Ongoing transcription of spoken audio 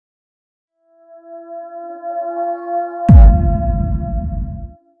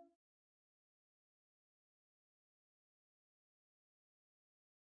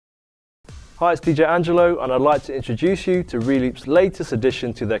Hi, it's DJ Angelo and I'd like to introduce you to Reloop's latest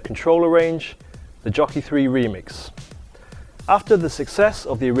addition to their controller range, the Jockey 3 Remix. After the success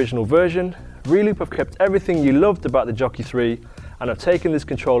of the original version, Reloop have kept everything you loved about the Jockey 3 and have taken this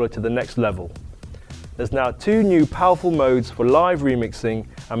controller to the next level. There's now 2 new powerful modes for live remixing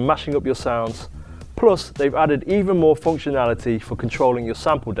and mashing up your sounds, plus they've added even more functionality for controlling your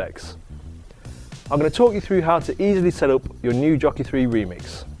sample decks. I'm going to talk you through how to easily set up your new Jockey 3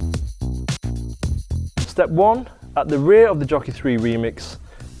 Remix. Step 1. At the rear of the Jockey 3 Remix,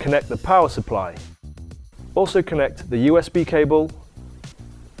 connect the power supply. Also connect the USB cable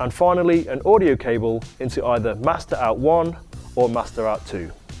and finally an audio cable into either Master Out 1 or Master Out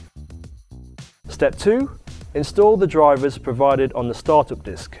 2. Step 2. Install the drivers provided on the startup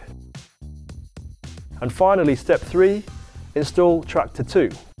disc. And finally, Step 3. Install Traktor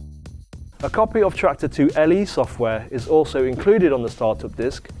 2. A copy of Traktor 2 LE software is also included on the startup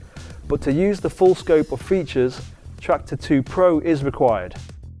disc, but to use the full scope of features, Traktor 2 Pro is required.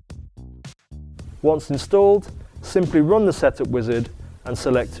 Once installed, simply run the setup wizard and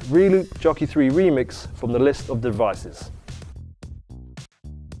select Reloop Jockey 3 Remix from the list of devices.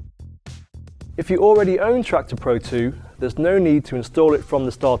 If you already own Traktor Pro 2, there's no need to install it from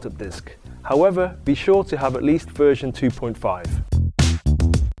the startup disk. However, be sure to have at least version 2.5.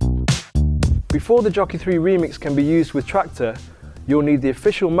 Before the Jockey 3 Remix can be used with Traktor, you'll need the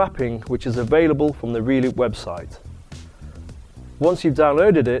official mapping, which is available from the Reloop website. Once you've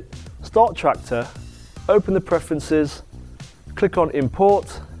downloaded it, start Traktor, open the preferences, click on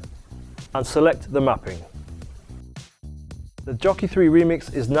Import and select the mapping. The Jockey 3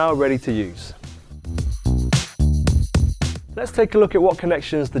 Remix is now ready to use. Let's take a look at what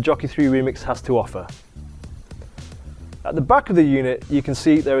connections the Jockey 3 Remix has to offer. At the back of the unit, you can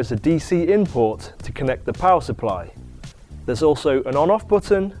see there is a DC in port to connect the power supply. There's also an on-off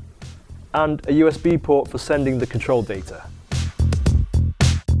button and a USB port for sending the control data.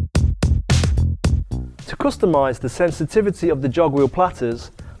 To customize the sensitivity of the jog wheel platters,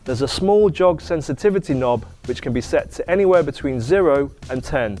 there's a small jog sensitivity knob which can be set to anywhere between 0 and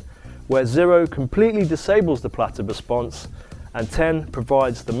 10, where 0 completely disables the platter response and 10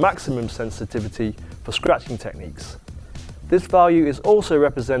 provides the maximum sensitivity for scratching techniques. This value is also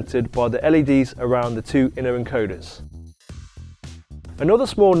represented by the LEDs around the 2 inner encoders. Another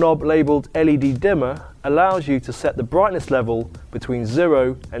small knob labelled LED dimmer allows you to set the brightness level between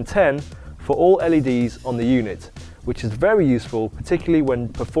 0 and 10 for all LEDs on the unit, which is very useful particularly when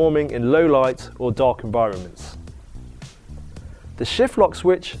performing in low light or dark environments. The shift lock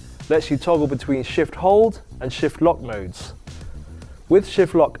switch lets you toggle between shift hold and shift lock modes. With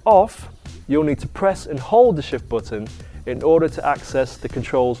shift lock off, you'll need to press and hold the shift button in order to access the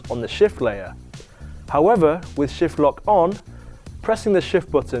controls on the shift layer. However, with shift lock on, pressing the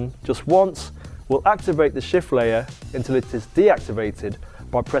shift button just once will activate the shift layer until it is deactivated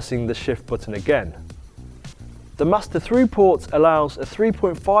by pressing the shift button again. The Master Through port allows a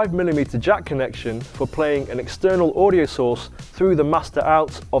 3.5mm jack connection for playing an external audio source through the Master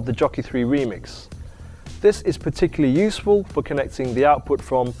Out of the Jockey 3 Remix. This is particularly useful for connecting the output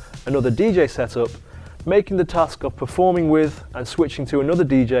from another DJ setup, making the task of performing with and switching to another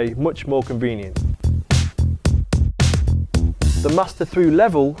DJ much more convenient. The Master Through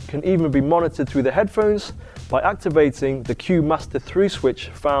level can even be monitored through the headphones by activating the Q Master Through switch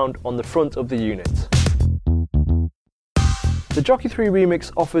found on the front of the unit. The Jockey 3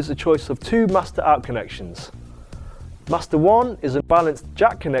 Remix offers a choice of 2 Master Out connections. Master 1 is a balanced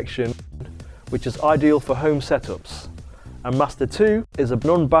jack connection, which is ideal for home setups, and Master 2 is a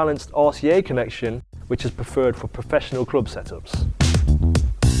non-balanced RCA connection, which is preferred for professional club setups.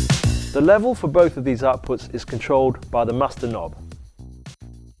 The level for both of these outputs is controlled by the master knob.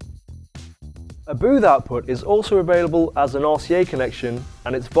 A booth output is also available as an RCA connection,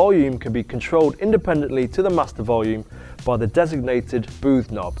 and its volume can be controlled independently to the master volume by the designated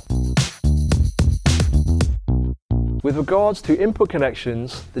booth knob. With regards to input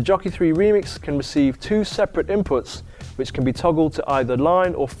connections, the Jockey 3 Remix can receive 2 separate inputs which can be toggled to either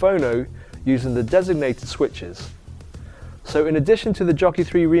line or phono using the designated switches. So in addition to the Jockey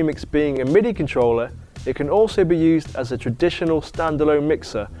 3 Remix being a MIDI controller, it can also be used as a traditional standalone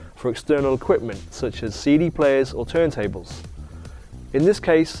mixer for external equipment such as CD players or turntables. In this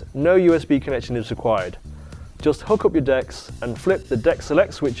case, no USB connection is required. Just hook up your decks and flip the deck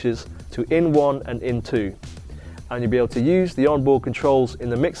select switches to in 1 and in 2, and you'll be able to use the onboard controls in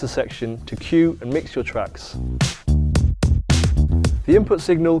the mixer section to cue and mix your tracks. The input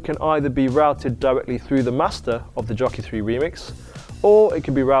signal can either be routed directly through the master of the Jockey 3 Remix, or it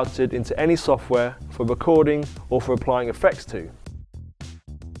can be routed into any software for recording or for applying effects to.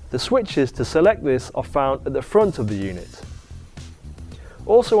 The switches to select this are found at the front of the unit.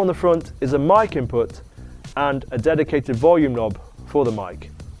 Also on the front is a mic input and a dedicated volume knob for the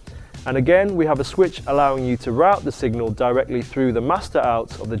mic. And again, we have a switch allowing you to route the signal directly through the master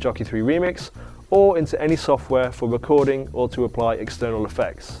out of the Jockey 3 Remix or into any software for recording or to apply external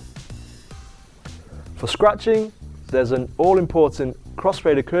effects. For scratching, there's an all-important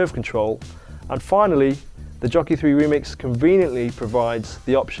crossfader curve control, and finally, the Jockey 3 Remix conveniently provides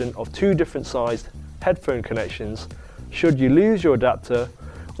the option of 2 different sized headphone connections should you lose your adapter,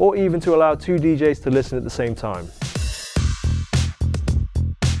 or even to allow 2 DJs to listen at the same time.